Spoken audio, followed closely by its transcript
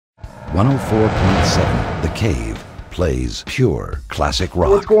104.7 The Cave plays pure classic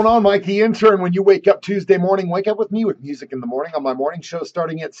rock. What's going on, Mike the Intern? When you wake up Tuesday morning, wake up with me with music in the morning on my morning show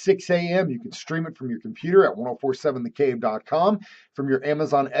starting at 6 a.m. You can stream it from your computer at 1047thecave.com, from your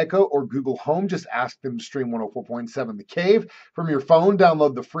Amazon Echo or Google Home. Just ask them to stream 104.7 The Cave. From your phone,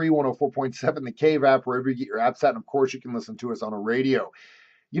 download the free 104.7 The Cave app wherever you get your apps at. And of course, you can listen to us on a radio.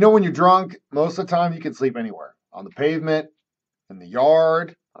 You know, when you're drunk, most of the time you can sleep anywhere. On the pavement, in the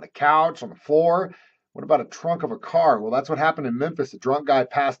yard, on a couch, on the floor. What about a trunk of a car? Well, that's what happened in Memphis. A drunk guy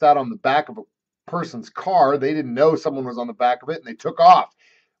passed out on the back of a person's car. They didn't know someone was on the back of it, and they took off.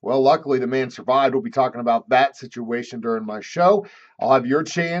 Well, luckily, the man survived. We'll be talking about that situation during my show. I'll have your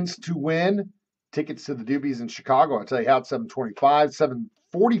chance to win tickets to the Doobies in Chicago. I'll tell you how at 7:25,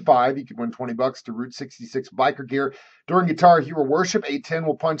 7:45, you can win $20 to Route 66 biker gear. During Guitar Hero Worship, 8:10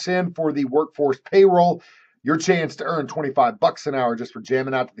 will punch in for the workforce payroll. Your chance to earn $25 an hour just for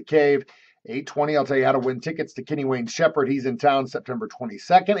jamming out to the cave. 8:20, I'll tell you how to win tickets to Kenny Wayne Shepherd. He's in town September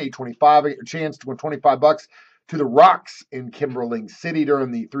 22nd. 8:25, I get your chance to win $25 to the Rocks in Kimberling City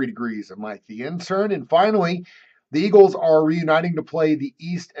during the 3 Degrees of Mike the Intern. And finally, the Eagles are reuniting to play the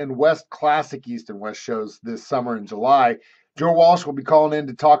East and West Classic East and West shows this summer in July. Joe Walsh will be calling in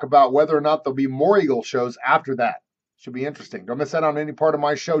to talk about whether or not there'll be more Eagle shows after that. Should be interesting. Don't miss out on any part of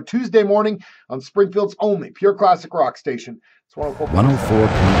my show Tuesday morning on Springfield's only pure classic rock station. It's 104.7.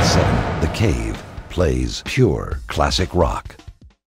 104.7 The Cave plays pure classic rock.